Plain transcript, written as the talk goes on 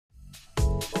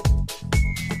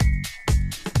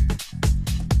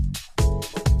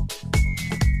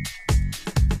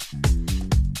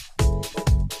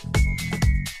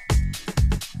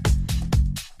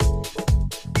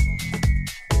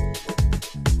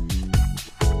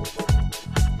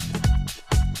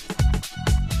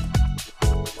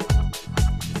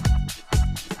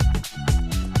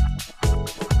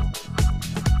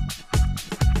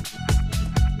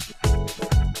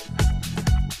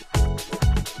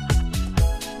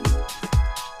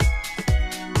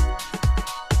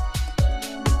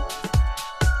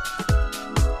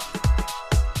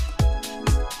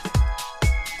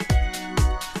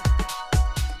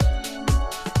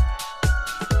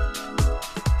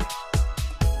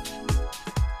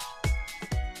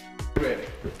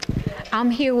I'm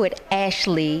here with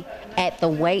Ashley at the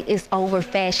Wait Is Over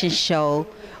fashion show,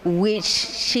 which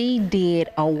she did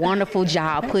a wonderful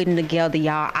job putting together,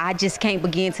 y'all. I just can't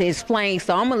begin to explain,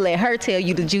 so I'm gonna let her tell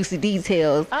you the juicy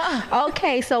details.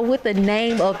 Okay, so with the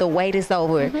name of the Wait Is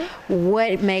Over,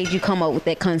 what made you come up with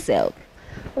that concept?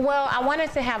 Well, I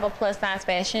wanted to have a plus size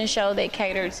fashion show that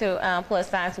catered to plus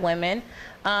size women.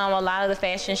 A lot of the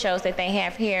fashion shows that they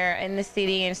have here in the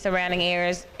city and surrounding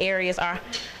areas are,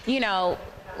 you know,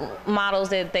 models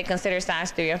that they consider size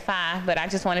 3 or 5, but I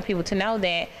just wanted people to know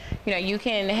that, you know, you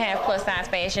can have plus size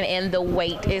fashion and the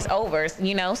wait is over,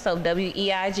 you know, so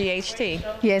WEIGHT.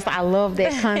 Yes, I love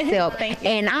that concept. Thank you.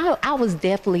 And I was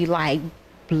definitely like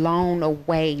blown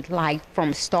away, like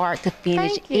from start to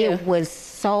finish. Thank you. It was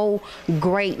so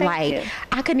great. Thank you.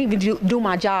 I couldn't even do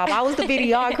my job. I was the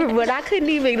videographer, but I couldn't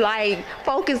even like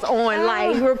focus on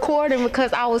like recording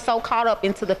because I was so caught up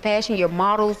into the fashion. Your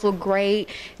models were great,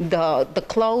 the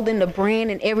clothing, the brand,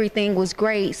 and everything was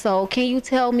great. So can you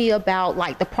tell me about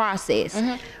like the process?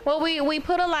 Well, we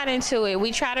put a lot into it.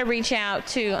 We try to reach out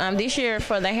to, this year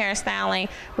for the hairstyling,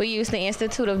 we use the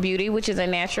Institute of Beauty, which is a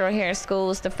natural hair school.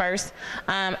 It's the first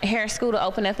hair school to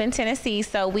open up in Tennessee,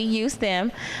 so we use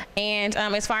them. And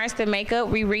as far as the makeup,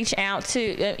 we reach out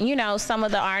to, you know, some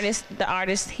of the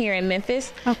artists here in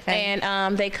Memphis,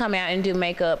 and they come out and do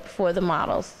makeup for the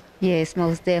models. Yes,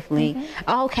 most definitely.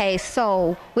 Okay,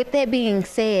 so with that being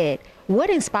said, what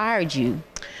inspired you?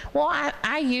 Well,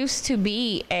 I used to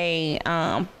be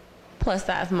a plus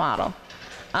size model,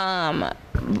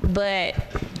 but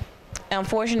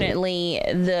unfortunately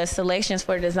the selections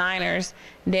for designers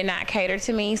did not cater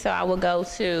to me, so I would go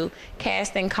to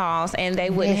casting calls and they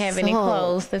wouldn't have any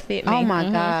clothes to fit me. Oh my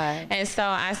God. And so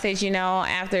I said, you know,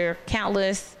 after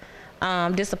countless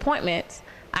disappointments,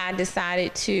 I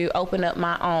decided to open up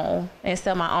my own and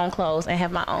sell my own clothes and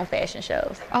have my own fashion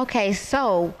shows. Okay,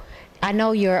 so I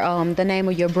know your the name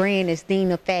of your brand is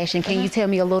Dean of Fashion. Can you tell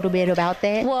me a little bit about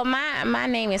that? Well, my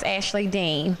name is Ashley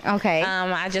Dean. Okay.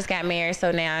 I just got married,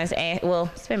 so now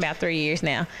it's been about 3 years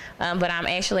now. But I'm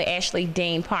actually Ashley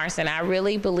Dean Parson. I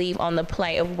really believe on the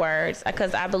play of words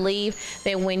because I believe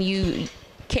that when you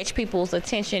catch people's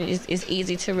attention, it's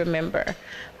easy to remember.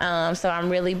 So I'm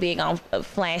really big on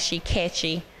flashy,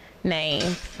 catchy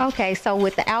name. Okay, so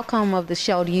with the outcome of the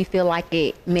show, do you feel like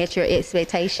it met your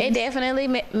expectations? It definitely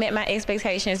met my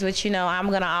expectations, but you know,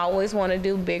 I'm gonna always want to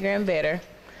do bigger and better.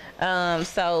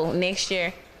 So next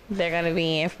year, they're gonna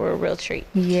be in for a real treat.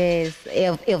 Yes,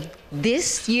 if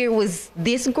this year was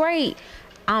this great,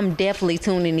 I'm definitely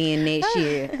tuning in next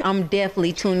year. I'm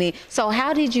definitely tuning in. So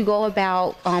how did you go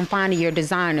about finding your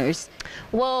designers?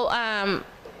 Well,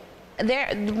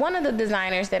 one of the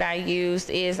designers that I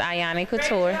used is Ayani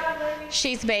Couture.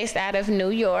 She's based out of New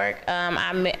York.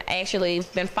 I've actually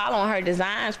been following her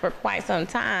designs for quite some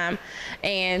time,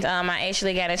 and I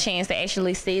actually got a chance to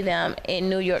actually see them in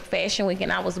New York Fashion Week,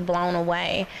 and I was blown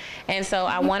away. And so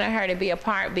I wanted her to be a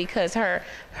part because her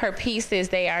pieces,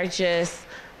 they are just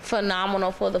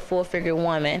phenomenal for the full-figure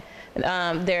woman.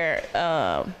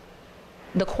 The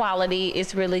quality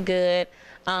is really good.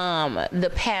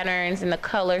 The patterns and the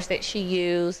colors that she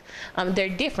used, they're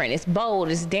different. It's bold,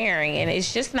 it's daring, and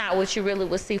it's just not what you really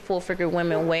would see full-figure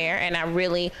women wear. And I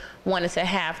really wanted to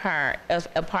have her as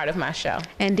a part of my show.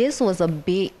 And this was a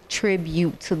big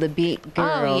tribute to the big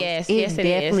girls. Oh yes, it yes, it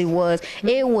definitely was.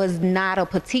 It was not a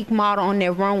petite model on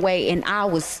that runway, and I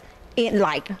was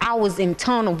in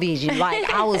tunnel vision, like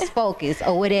I was focused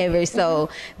or whatever. So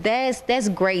that's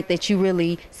great that you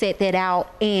really set that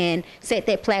out and set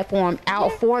that platform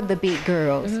out for the big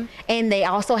girls. And they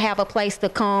also have a place to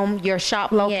come. Your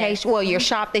shop location, well, your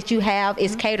shop that you have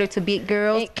is catered to big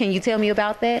girls. Can you tell me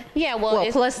about that? Yeah, well,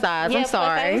 it's plus size. I'm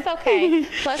sorry. It's okay.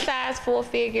 Plus size, full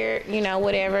figure, you know,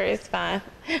 whatever, it's fine.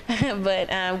 But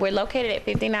we're located at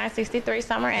 5963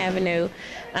 Summer Avenue.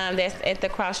 That's at the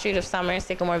cross street of Summer and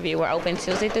Sycamore View. We're open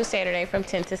Tuesday through Saturday from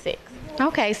 10 to 6.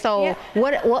 Okay, so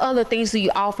what other things do you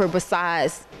offer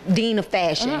besides Dean of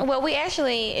Fashion? Well, we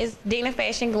actually is Dean of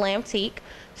Fashion Glamtique.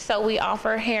 So we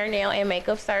offer hair, nail, and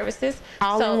makeup services.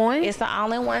 All in one? It's an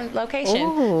all-in-one location.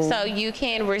 Ooh. So you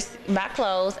can buy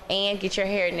clothes and get your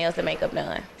hair, nails, and makeup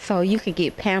done. So you could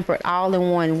get pampered all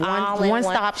in one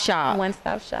stop shop.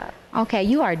 One-stop shop. Okay,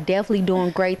 you are definitely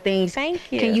doing great things. Thank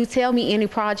you. Can you tell me any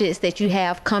projects that you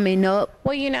have coming up?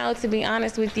 Well, you know, to be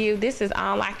honest with you, this is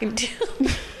all I can do.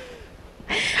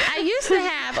 I used to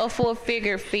have a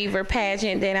full-figure fever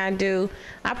pageant that I do.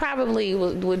 I probably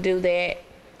would do that.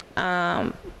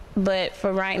 But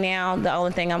for right now, the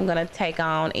only thing I'm going to take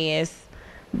on is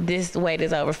this Wait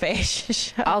Is Over fashion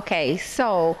show. Okay,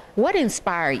 so what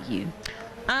inspired you?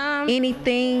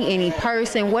 Anything, any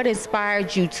person, what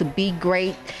inspired you to be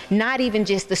great? Not even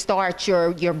just to start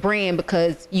your brand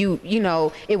because you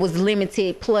know it was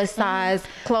limited plus size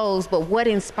clothes, but what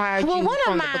inspired you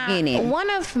from the beginning? One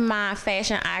of my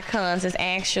fashion icons is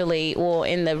actually, well,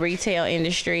 in the retail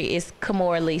industry, is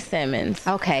Kimora Lee Simmons.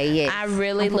 Okay, yes. I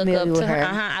really look up to her.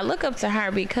 I look up to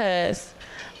her because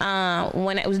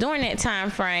when it was during that time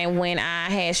frame when I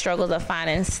had struggles of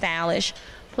finding stylish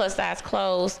plus size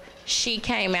clothes, she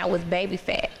came out with Baby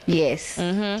Fat. Yes.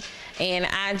 And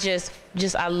I just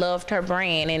I loved her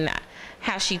brand and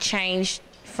how she changed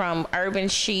from urban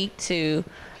chic to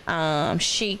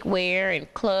chic wear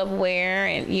and club wear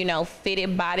and, you know,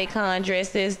 fitted bodycon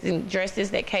dresses and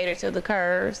dresses that cater to the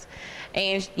curves.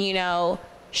 And, you know,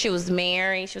 she was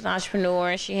married, she was an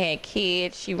entrepreneur, she had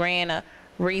kids, she ran a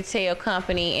retail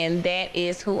company, and that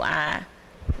is who I,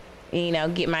 you know,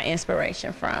 get my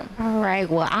inspiration from. All right.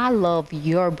 Well, I love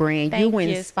your brand. Thank you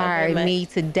you inspired so me.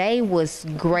 Today was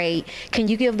great. Can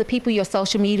you give the people your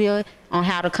social media on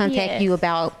how to contact you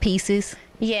about pieces?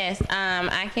 Yes.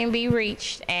 I can be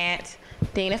reached at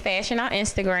Dina Fashion on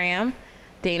Instagram,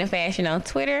 Dina Fashion on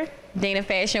Twitter, Dina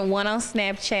Fashion 1 on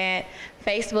Snapchat,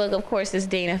 Facebook, of course, is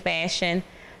Dina Fashion.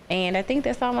 And I think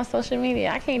that's all my social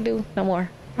media. I can't do no more.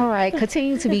 All right.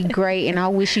 Continue to be great, and I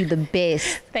wish you the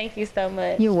best. Thank you so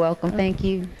much. You're welcome. Thank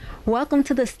you. Welcome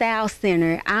to the Style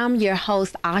Center. I'm your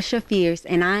host, Asha Fierce,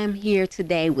 and I am here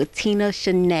today with Tina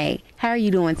Shanae. How are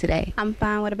you doing today? I'm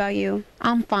fine. What about you?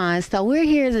 I'm fine. So we're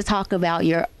here to talk about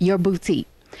your boutique.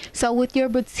 So with your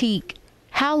boutique,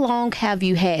 how long have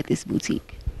you had this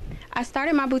boutique? I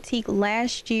started my boutique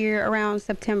last year around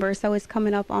September, so it's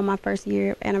coming up on my first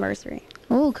year anniversary.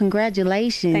 Oh,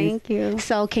 congratulations. Thank you.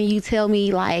 So can you tell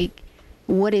me, like,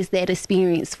 what is that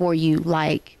experience for you,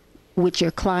 like, with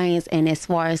your clients and as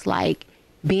far as, like,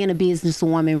 being a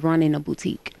businesswoman running a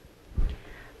boutique?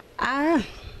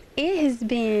 It has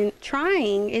been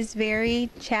trying. It's very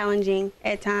challenging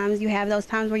at times. You have those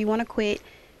times where you want to quit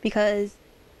because,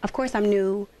 of course, I'm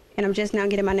new and I'm just now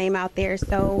getting my name out there.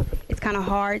 So it's kind of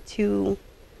hard to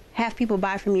have people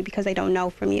buy from you because they don't know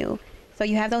from you. So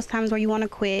you have those times where you want to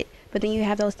quit, but then you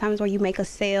have those times where you make a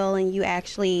sale and you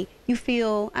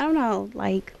feel, I don't know,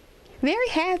 like very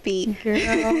happy.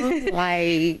 Girl,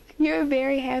 like you're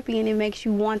very happy and it makes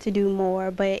you want to do more,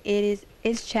 but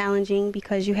it's challenging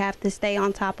because you have to stay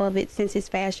on top of it since it's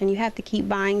fashion. You have to keep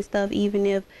buying stuff even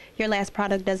if your last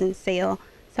product doesn't sell.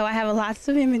 So I have lots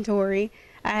of inventory.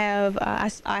 I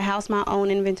house my own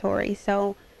inventory.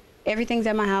 So everything's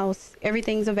at my house.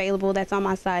 Everything's available that's on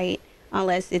my site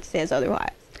unless it says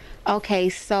otherwise. Okay,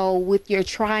 so with your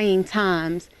trying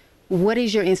times, what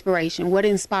is your inspiration? What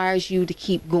inspires you to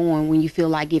keep going when you feel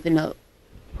like giving up?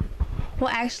 Well,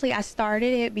 actually, I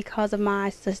started it because of my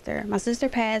sister. My sister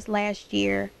passed last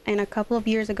year, and a couple of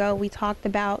years ago, we talked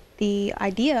about the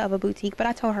idea of a boutique, but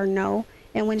I told her no.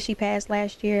 And when she passed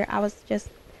last year, I was just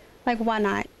like, why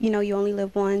not? You know, you only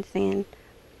live once, and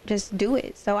just do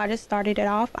it. So I just started it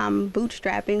off. I'm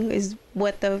bootstrapping is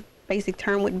what the basic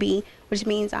term would be, which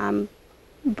means I'm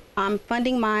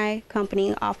funding my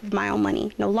company off of my own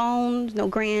money. No loans, no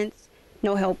grants,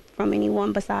 no help from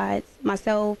anyone besides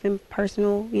myself and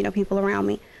personal, you know, people around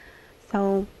me.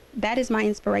 So that is my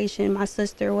inspiration. My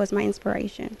sister was my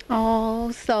inspiration.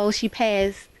 Oh, so she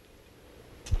passed.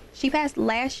 She passed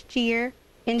last year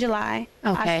in July.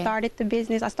 Okay. I started the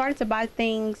business. I started to buy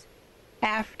things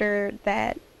after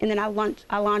that, and then I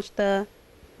launched the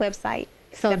website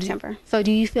in September. So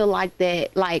do you feel like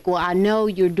that, like, well, I know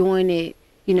you're doing it,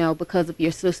 you know, because of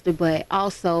your sister, but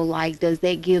also, like, does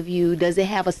it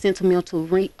have a sentimental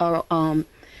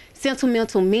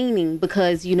meaning?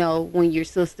 Because, you know, when your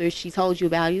sister, she told you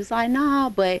about it, you was like, nah,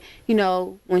 but, you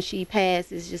know, when she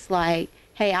passed, it's just like,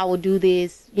 hey, I will do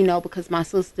this, you know, because my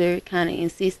sister kind of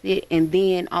insisted, and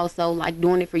then also, like,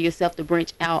 doing it for yourself to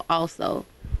branch out also.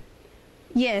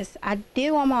 Yes, I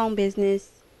did want my own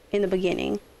business in the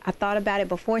beginning. I thought about it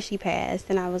before she passed,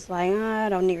 and I was like, I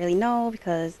don't really know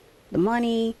because the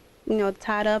money, you know,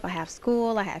 tied up. I have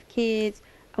school, I have kids.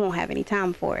 I won't have any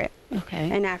time for it. Okay.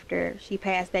 And after she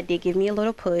passed, that did give me a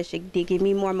little push. It did give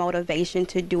me more motivation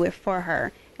to do it for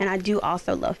her. And I do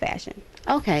also love fashion.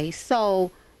 Okay,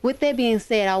 so with that being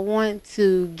said, I want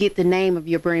to get the name of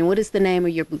your brand. What is the name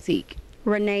of your boutique?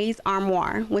 Renee's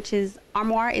Armoire,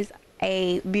 Armoire is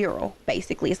a bureau,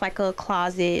 basically. It's like a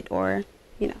closet or,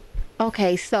 you know.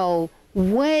 Okay, so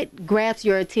what grabs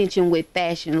your attention with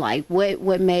fashion? Like,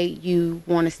 what made you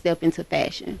want to step into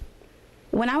fashion?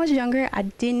 When I was younger, I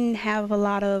didn't have a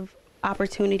lot of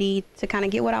opportunity to kind of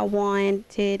get what I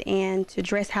wanted and to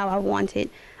dress how I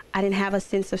wanted. I didn't have a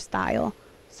sense of style.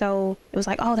 So it was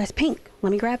like, oh, that's pink.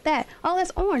 Let me grab that. Oh,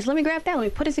 that's orange. Let me grab that. Let me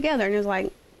put it together. And it was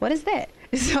like, what is that?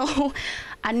 So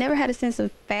I never had a sense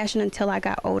of fashion until I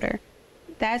got older.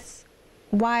 That's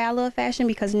why I love fashion,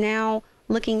 because now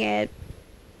looking at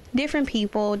different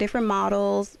people, different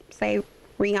models, say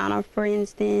Rihanna, for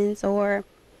instance, or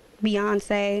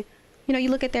Beyonce, you know, you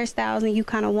look at their styles and you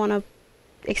kind of want to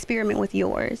experiment with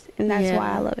yours. And that's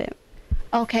why I love it.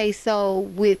 Okay, so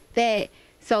with that,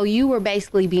 so you were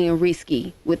basically being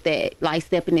risky with that, like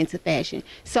stepping into fashion.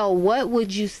 So what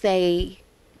would you say,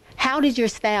 how did your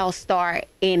style start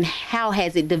and how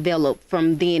has it developed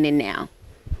from then and now?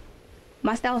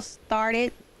 My style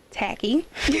started tacky.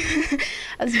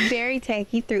 I was very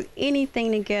tacky, threw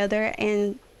anything together.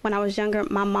 And when I was younger,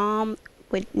 my mom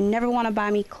would never want to buy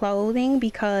me clothing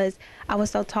because I was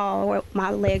so tall or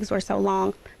my legs were so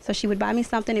long. So she would buy me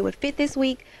something, it would fit this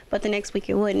week, but the next week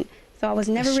it wouldn't. So I was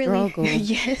never really,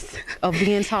 yes, of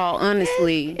being tall,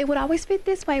 honestly. It would always fit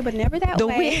this way, but never that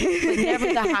way. But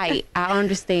never the height. I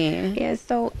understand. Yeah,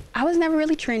 so I was never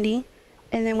really trendy.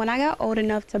 And then when I got old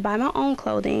enough to buy my own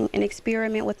clothing and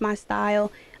experiment with my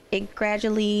style, it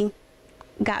gradually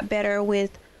got better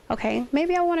with, okay,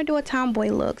 maybe I want to do a tomboy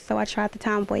look. So I tried the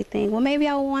tomboy thing. Well, maybe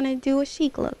I want to do a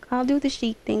chic look. I'll do the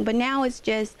chic thing. But now it's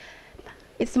just,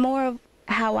 it's more of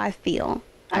how I feel.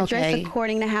 I dress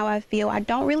according to how I feel. I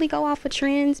don't really go off of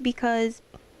trends because,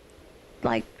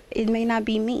 like, it may not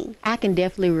be me. I can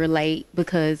definitely relate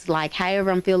because, like,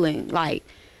 however I'm feeling, like,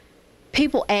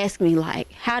 people ask me, like,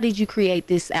 how did you create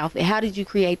this outfit? How did you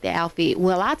create the outfit?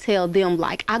 Well, I tell them,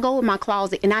 like, I go in my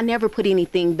closet and I never put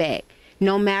anything back.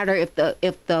 No matter if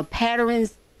the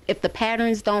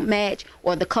patterns don't match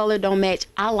or the color don't match,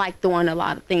 I like throwing a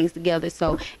lot of things together.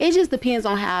 So it just depends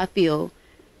on how I feel,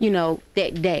 you know,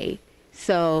 that day.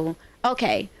 So,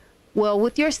 okay. Well,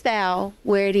 with your style,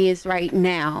 where it is right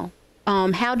now,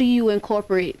 how do you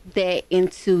incorporate that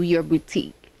into your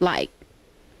boutique? Like,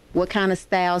 what kind of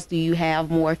styles do you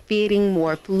have? More fitting,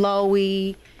 more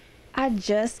flowy? I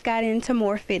just got into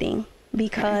more fitting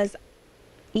because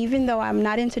even though I'm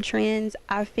not into trends,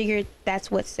 I figured that's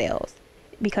what sells.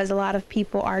 Because a lot of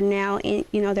people are now,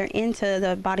 they're into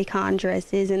the bodycon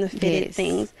dresses and the fitted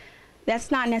things.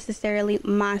 That's not necessarily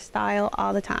my style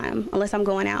all the time, unless I'm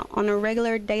going out. On a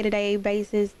regular day-to-day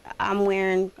basis,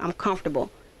 I'm comfortable.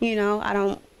 You know, I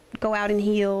don't go out in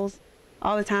heels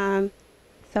all the time.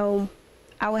 So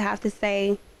I would have to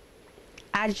say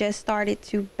I just started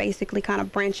to basically kind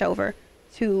of branch over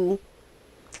to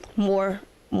more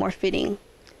fitting.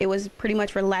 It was pretty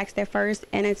much relaxed at first,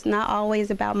 and it's not always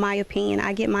about my opinion.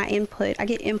 I get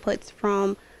inputs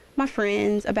from my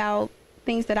friends about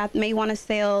things that I may want to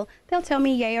sell. They'll tell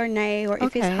me yay or nay, or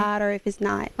if it's hot or if it's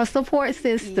not. A support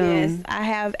system. Yes, I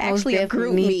have actually a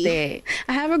group me.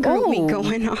 I have a group me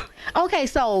going on. Okay,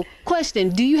 so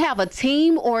question, do you have a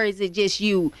team or is it just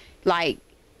you? Like,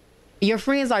 your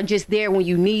friends are just there when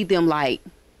you need them, like,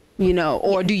 you know,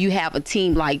 or do you have a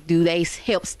team? Like, do they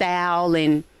help style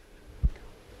and...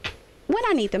 When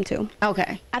I need them to.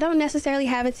 Okay. I don't necessarily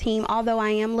have a team, although I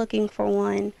am looking for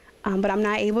one. But I'm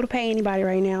not able to pay anybody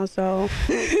right now, so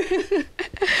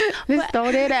just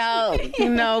throw that out. You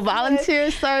know, volunteer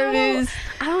service.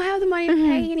 I don't have the money to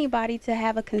pay anybody to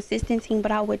have a consistent team,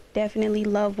 but I would definitely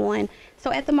love one.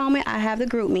 So at the moment, I have the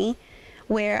group me,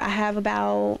 where I have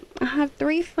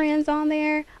 3 friends on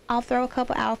there. I'll throw a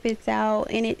couple outfits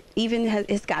out, and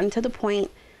it's gotten to the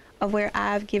point of where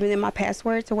I've given them my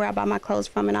password to where I buy my clothes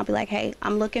from, and I'll be like, hey,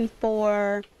 I'm looking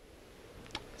for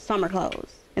summer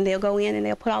clothes. And they'll go in and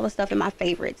they'll put all the stuff in my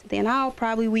favorites. Then I'll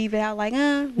probably weave it out like,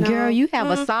 no. Girl, you have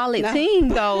a solid team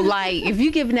though. Like, if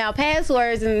you giving out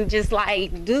passwords and just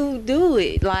like do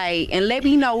it, like, and let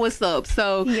me know what's up.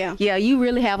 So yeah, you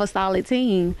really have a solid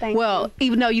team. Thank you.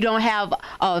 Even though you don't have an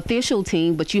official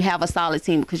team, but you have a solid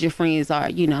team because your friends are,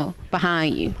 you know,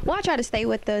 behind you. Well, I try to stay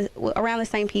around the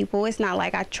same people. It's not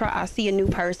like I see a new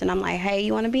person, I'm like, hey,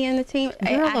 you want to be in the team?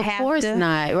 Girl, of course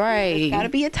not. Right. Got to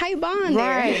be a tight bond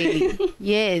there. Right.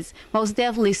 Yes, most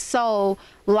definitely. So,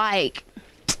 like,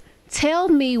 tell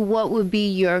me what would be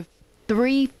your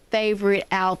 3 favorite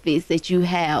outfits that you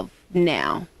have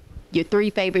now. Your 3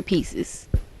 favorite pieces.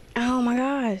 Oh my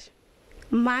gosh.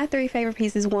 My 3 favorite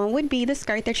pieces, one would be the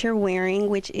skirt that you're wearing,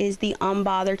 which is the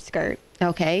unbothered skirt.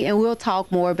 Okay, and we'll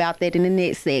talk more about that in the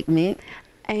next segment.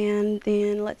 And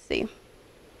then, let's see.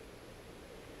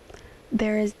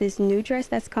 There is this new dress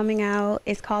that's coming out.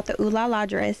 It's called the Ooh La La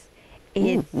dress.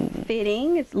 It's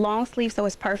fitting. It's long sleeve, so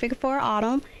it's perfect for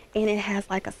autumn. And it has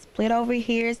like a split over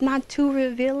here. It's not too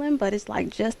revealing, but it's like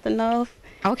just enough.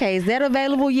 Okay, is that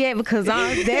available yet? Because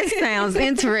that sounds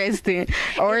interesting.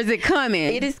 Or is it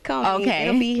coming? It is coming. Okay.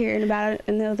 It'll be here in about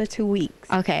another 2 weeks.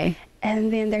 Okay.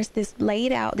 And then there's this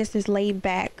laid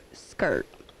back skirt.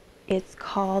 It's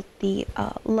called the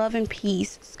Love and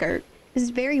Peace skirt. It's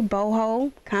very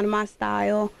boho, kind of my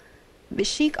style, but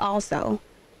chic also.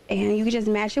 And you can just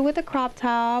match it with a crop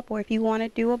top, or if you want to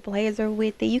do a blazer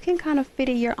with it, you can kind of fit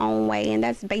it your own way. And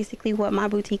that's basically what my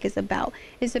boutique is about.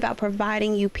 It's about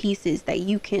providing you pieces that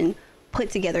you can put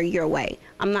together your way.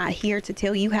 I'm not here to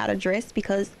tell you how to dress,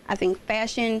 because I think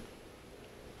fashion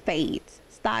fades.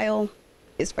 Style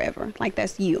is forever. Like,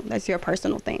 that's you. That's your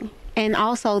personal thing. And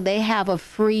also, they have a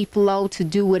free flow to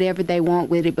do whatever they want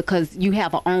with it, because you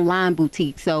have an online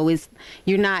boutique. So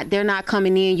they're not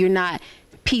coming in, you're not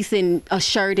piecing a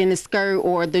shirt and a skirt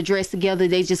or the dress together.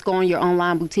 They just go on your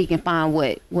online boutique and find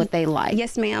what they like.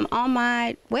 Yes, ma'am. On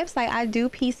my website, I do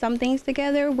piece some things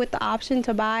together with the option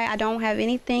to buy. I don't have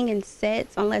anything in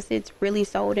sets unless it's really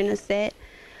sold in a set.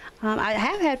 I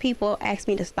have had people ask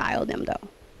me to style them,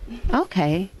 though.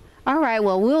 Okay. All right.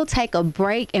 Well, we'll take a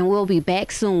break and we'll be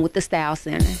back soon with the Style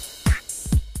Center.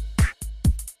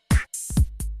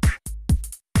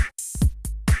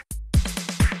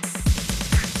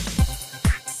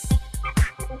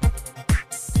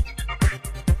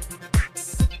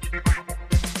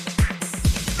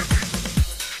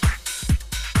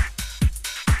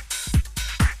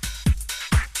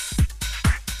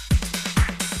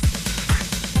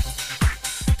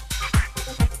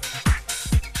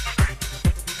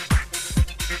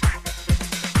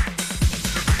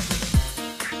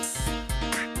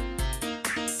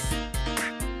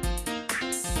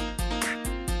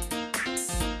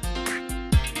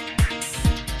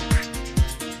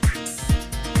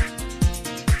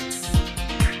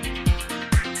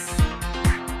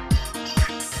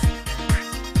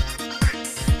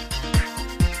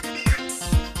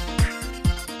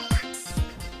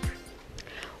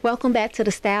 Welcome back to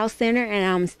the Style Center, and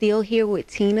I'm still here with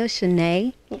Tina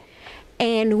Shanae. Yeah.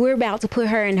 And we're about to put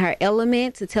her in her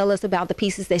element to tell us about the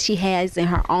pieces that she has in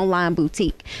her online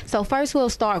boutique. So first we'll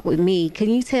start with me. Can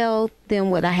you tell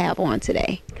them what I have on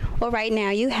today? Well, right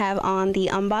now you have on the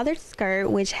unbothered skirt,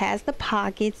 which has the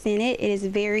pockets in it. It is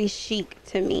very chic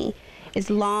to me. It's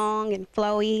long and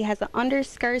flowy, has an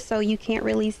underskirt so you can't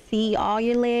really see all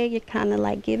your leg. You're kind of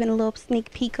like giving a little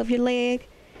sneak peek of your leg.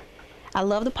 I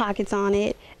love the pockets on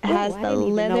it. It has the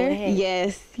leather.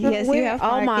 Yes, yes, you have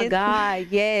pockets. Oh my God,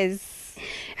 yes.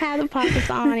 Have the pockets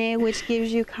on it, which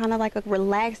gives you kind of like a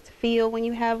relaxed feel when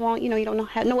you have on, you know, you don't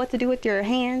know what to do with your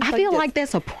hands. I feel like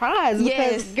that's a prize.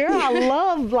 Yes. Because, girl, I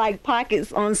love like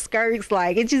pockets on skirts.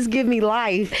 Like, it just gives me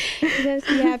life. Yes,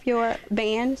 you have your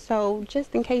band, so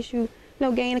just in case you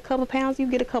gain a couple pounds, you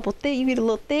get a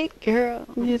little thick. Girl.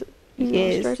 You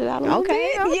stretch it out a little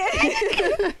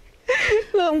bit. Yeah.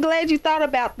 Well, I'm glad you thought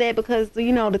about that, because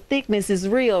the thickness is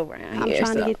real around here. I'm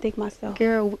trying to get thick myself.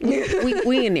 Girl,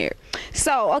 we in there.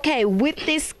 So, okay, with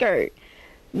this skirt,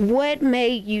 what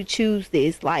made you choose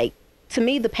this? Like, to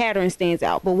me, the pattern stands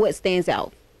out, but what stands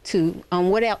out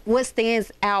what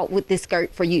stands out with this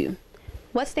skirt for you?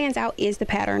 What stands out is the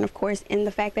pattern, of course, and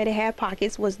the fact that it had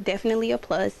pockets was definitely a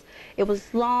plus. It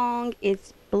was long,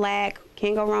 it's black,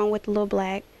 can't go wrong with a little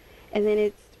black, and then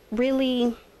it's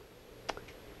really,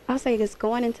 I'll say it's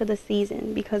going into the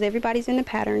season, because everybody's in the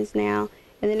patterns now,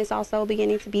 and then it's also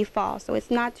beginning to be fall. So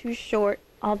it's not too short,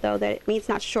 it's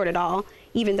not short at all,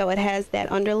 even though it has that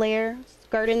underlayer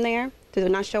skirt in there to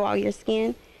not show all your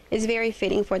skin. It's very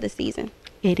fitting for the season.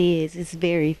 It is. It's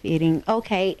very fitting.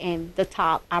 Okay, and the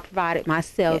top I provided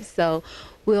myself. Yes. So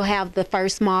we'll have the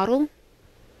first model.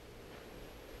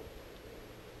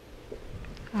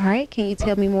 All right, can you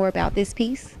tell me more about this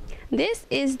piece? This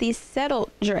is the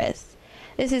settled dress.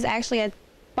 This is actually a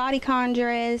bodycon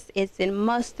dress. It's in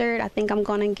mustard. I think I'm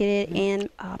going to get it in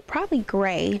probably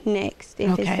gray next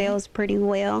if it sells pretty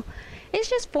well. It's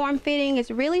just form-fitting.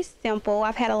 It's really simple.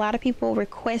 I've had a lot of people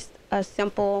request a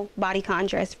simple bodycon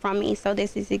dress from me, so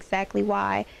this is exactly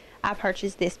why I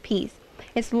purchased this piece.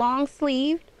 It's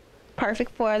long-sleeved,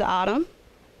 perfect for the autumn.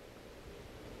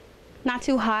 Not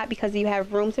too hot because you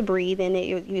have room to breathe in it.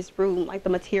 You use room, like the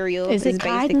material is basically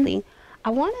cotton? I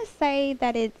want to say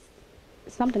that it's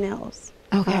something else.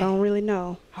 Okay. I don't really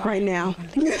know right now.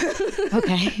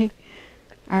 Okay.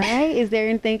 All right. Is there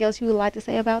anything else you would like to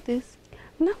say about this?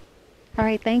 No. All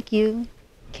right. Thank you.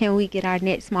 Can we get our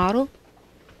next model?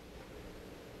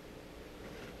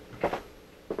 All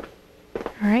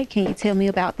right. Can you tell me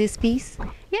about this piece?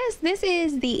 Yes, this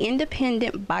is the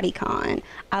Independent Bodycon.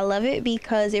 I love it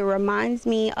because it reminds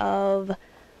me of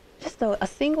just a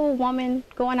single woman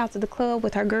going out to the club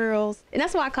with her girls. And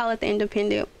that's why I call it the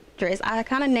Independent dress. I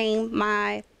kind of name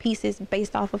my pieces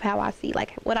based off of how I see,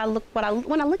 like when I look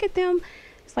at them,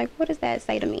 it's like, what does that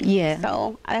say to me? Yeah.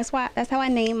 So that's how I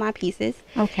name my pieces.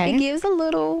 Okay. It gives a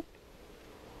little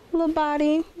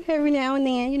body every now and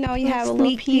then. You know, you have a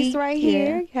little piece right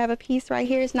here. You have a piece right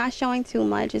here. It's not showing too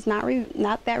much. It's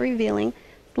not that revealing.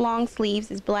 Long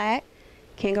sleeves. It's black.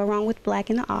 Can't go wrong with black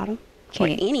in the autumn.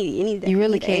 Can't. Or any day. You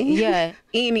really can't. Yeah.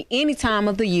 Any time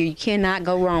of the year, you cannot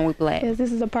go wrong with black. Because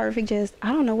this is a perfect, just,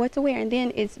 I don't know what to wear. And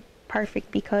then it's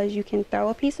perfect because you can throw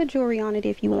a piece of jewelry on it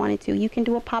if you wanted to. You can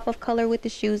do a pop of color with the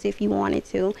shoes if you wanted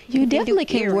to. You definitely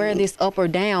can wear this up or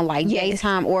down, like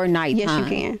daytime or nighttime. Yes, you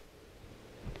can.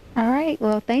 All right.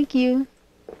 Well, thank you.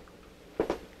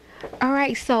 All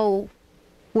right. So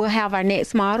we'll have our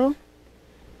next model.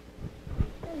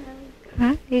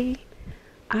 Hi.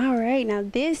 All right. Now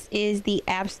this is the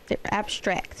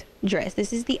abstract dress.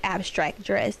 This is the abstract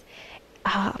dress.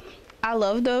 I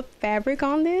love the fabric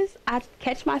on this. I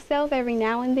catch myself every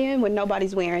now and then when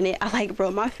nobody's wearing it. I like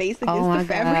rub my face against the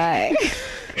fabric.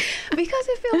 Because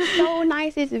it feels so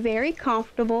nice. It's very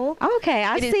comfortable. Okay,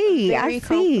 I see. Very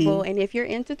comfortable. And if you're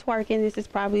into twerking, this is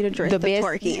probably the dress to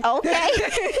twerk in.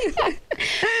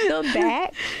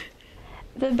 Okay.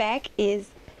 The back is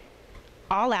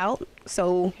all out,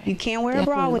 so you can't wear a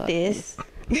bra with this.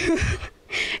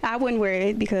 I wouldn't wear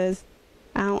it because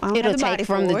I don't It'll have the body take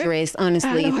from for the it. dress,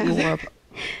 honestly.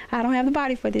 I don't have the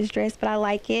body for this dress, but I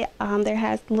like it. There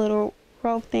has a little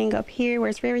rope thing up here where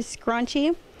it's very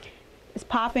scrunchy. It's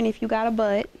popping if you got a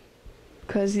butt,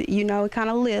 because you know it kind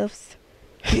of lifts.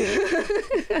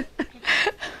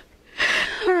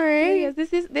 All right.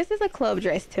 Yes, this is a club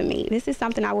dress to me. This is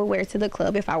something I would wear to the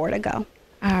club if I were to go.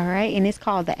 All right, and it's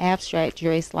called the abstract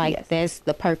dress. Like, that's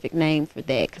the perfect name for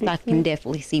that, because I can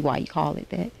definitely see why you call it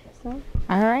that. So.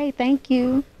 All right, thank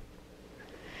you.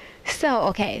 So,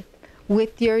 okay,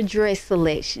 with your dress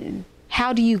selection,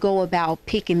 how do you go about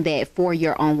picking that for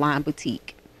your online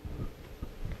boutique?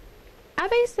 I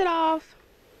base it off,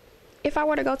 if I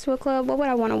were to go to a club, what would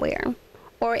I want to wear?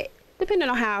 Or depending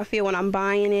on how I feel when I'm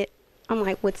buying it, I'm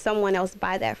like, would someone else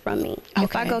buy that from me? Okay.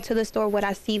 If I go to the store, would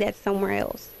I see that somewhere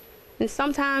else? And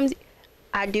sometimes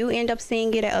I do end up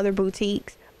seeing it at other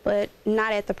boutiques, but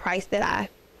not at the price that I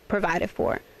provided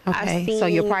for. Okay, so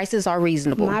your prices are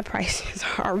reasonable. My prices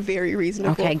are very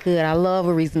reasonable. Okay, good. I love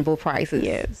reasonable prices.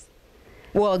 Yes.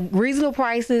 Well, reasonable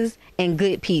prices and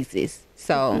good pieces.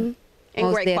 So,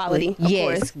 and great quality, of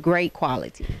course. Great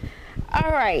quality.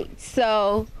 All right,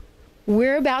 so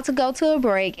we're about to go to a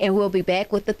break, and we'll be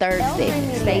back with the third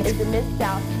segment. Armoire is the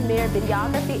Mid-South's premier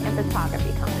videography and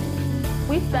photography company.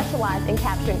 We specialize in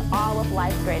capturing all of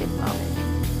life's greatest moments.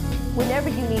 Whenever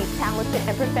you need talented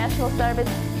and professional service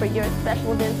for your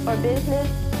special events or business,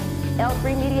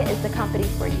 L3 Media is the company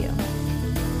for you.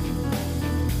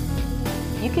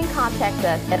 You can contact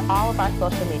us at all of our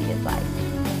social media sites.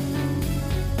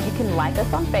 You can like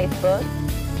us on Facebook,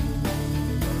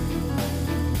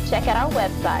 check out our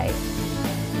website,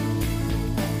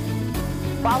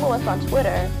 follow us on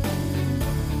Twitter,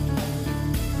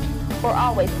 or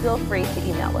always feel free to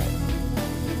email us.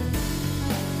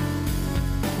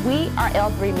 We are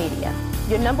L3 Media,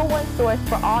 your #1 source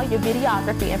for all your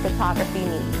videography and photography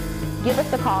needs. Give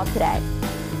us a call today.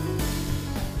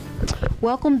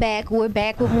 Welcome back. We're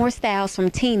back with more styles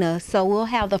from Tina. So we'll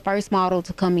have the first model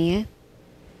to come in.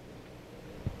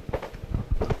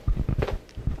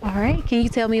 All right. Can you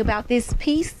tell me about this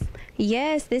piece?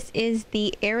 Yes, this is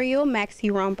the Aerial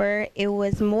Maxi Romper. It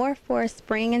was more for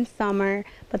spring and summer,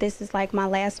 but this is like my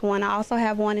last one. I also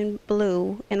have one in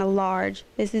blue in a large.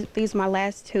 These are my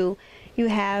last two. You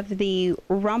have the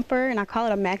romper, and I call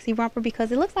it a maxi romper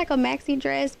because it looks like a maxi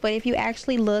dress, but if you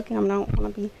actually look,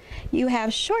 you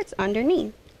have shorts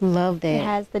underneath. Love that. It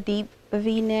has the deep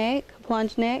V-neck,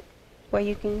 plunge neck, where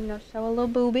you can show a little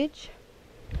boobage.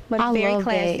 But it's very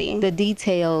classy. The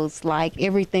details, like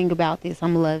everything about this,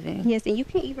 I'm loving. Yes, and you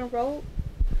can even roll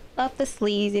up the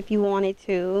sleeves if you wanted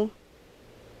to,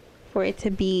 for it to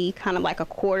be kind of like a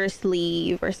quarter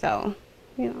sleeve or so,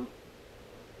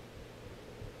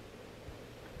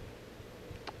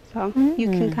 So you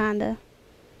can kind of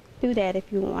do that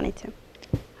if you wanted to.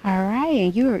 All right,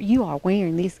 and you are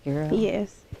wearing this, girl.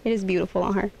 Yes, it is beautiful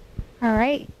on her. All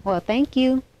right, well, thank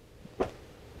you.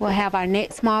 We'll have our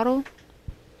next model.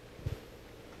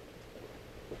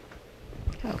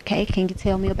 Okay, can you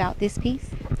tell me about this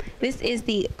piece? This is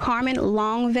the Carmen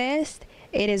long vest.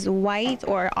 It is white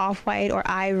or off-white or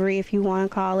ivory, if you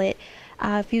want to call it.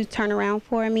 If you turn around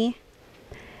for me.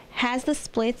 Has the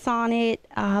splits on it.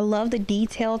 I love the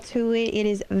detail to it. It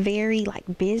is very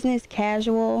like business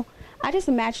casual. I just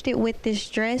matched it with this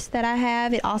dress that I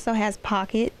have. It also has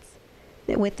pockets.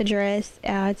 with the dress.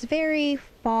 It's very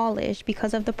fallish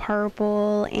because of the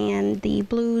purple and the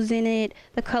blues in it.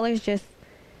 The colors just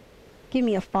give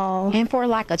me a fall. And for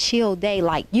like a chill day,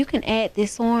 like you can add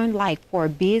this on like for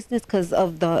business because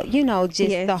of the, you know,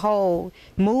 just Yes. the whole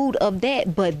mood of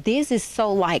that. But this is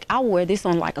so like, I wear this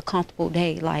on like a comfortable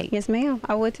day, like Yes, ma'am.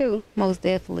 I would too. most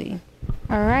definitely.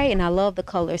 All right, and I love the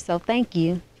color, so thank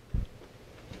you.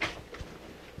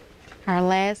 Our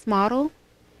last model.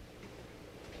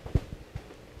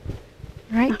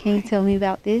 All right, can you tell me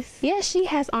about this? Yeah, she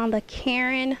has on the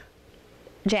Karen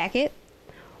jacket,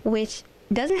 which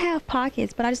doesn't have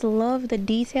pockets, but I just love the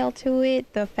detail to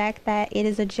it. The fact that it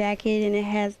is a jacket and it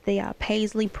has the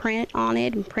paisley print on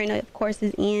it, and print of course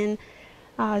is in.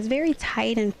 It's very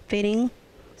tight and fitting,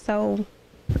 so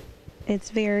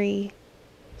it's very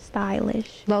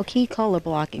stylish. Low key color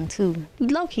blocking too.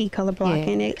 Low key color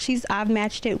blocking. Yeah. I've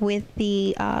matched it with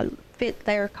the fit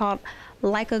they're called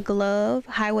Like a Glove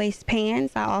high waist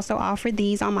pants. I also offer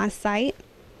these on my site.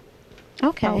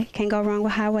 Okay. Oh, can't go wrong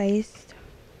with high waist.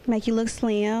 Make you look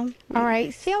slim. All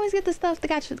right. She always get the stuff that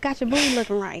got your booty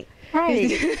looking right.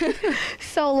 Right.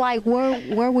 So like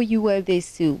where will you wear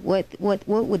this to? What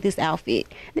would this outfit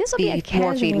This would be a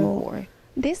more fitting casual. for?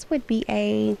 This would be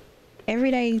a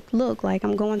everyday look. Like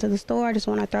I'm going to the store, I just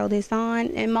want to throw this on.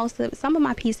 And some of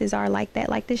my pieces are like that.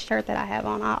 Like this shirt that I have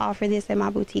on, I offer this at my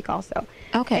boutique also.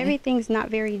 Okay. Everything's not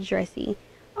very dressy.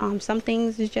 Some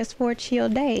things is just for a chill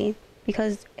day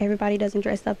because everybody doesn't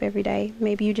dress up every day.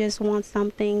 Maybe you just want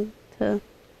something to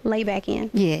lay back in.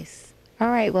 Yes. All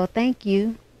right. Well, thank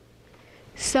you.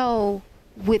 So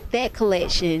with that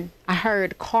collection, I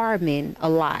heard Carmen a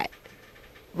lot,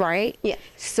 right? Yeah.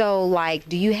 So like,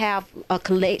 do you have a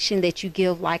collection that you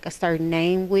give like a certain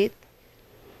name with?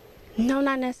 No,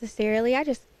 not necessarily. I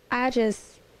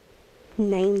just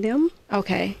named them.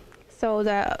 Okay. So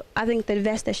I think the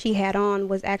vest that she had on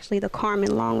was actually the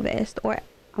Carmen long vest, or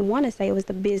I want to say it was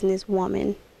the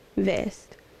businesswoman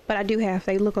vest. But I do have,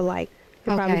 they look alike.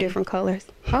 They're probably Okay. different colors.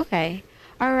 Okay.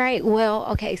 All right. Well,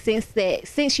 okay.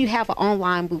 Since you have an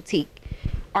online boutique,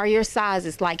 are your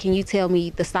sizes like? Can you tell me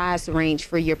the size range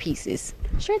for your pieces?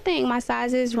 Sure thing. My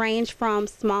sizes range from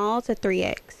small to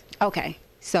 3X. Okay.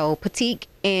 So petite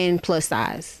and plus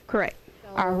size. Correct.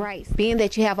 All right. Being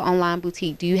that you have an online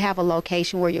boutique, do you have a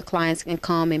location where your clients can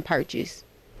come and purchase?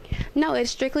 No,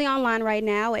 it's strictly online right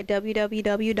now at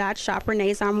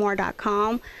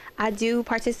www.shopRenee'sArmoire.com. I do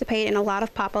participate in a lot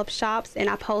of pop-up shops, and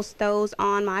I post those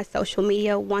on my social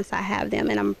media once I have them.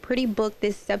 And I'm pretty booked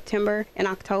this September and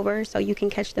October, so you can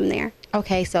catch them there.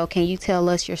 Okay. So can you tell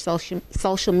us your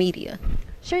social media?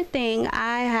 Sure thing.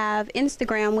 I have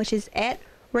Instagram, which is at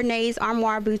Renee's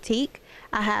Armoire Boutique.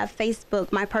 I have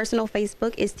Facebook. My personal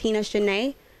Facebook is Tina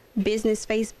Shanae. Business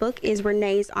Facebook is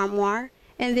Renee's Armoire.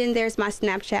 And then there's my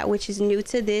Snapchat, which is new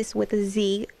to this with a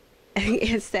Z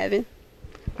and 7.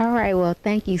 All right. Well,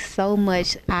 thank you so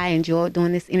much. I enjoyed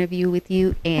doing this interview with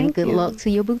you, and Thank good you. luck to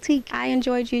your boutique. I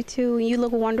enjoyed you too. You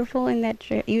look wonderful in that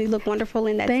You look wonderful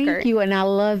in that skirt. Thank you, and I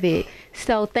love it.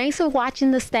 So thanks for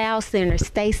watching the Style Center.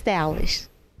 Stay stylish.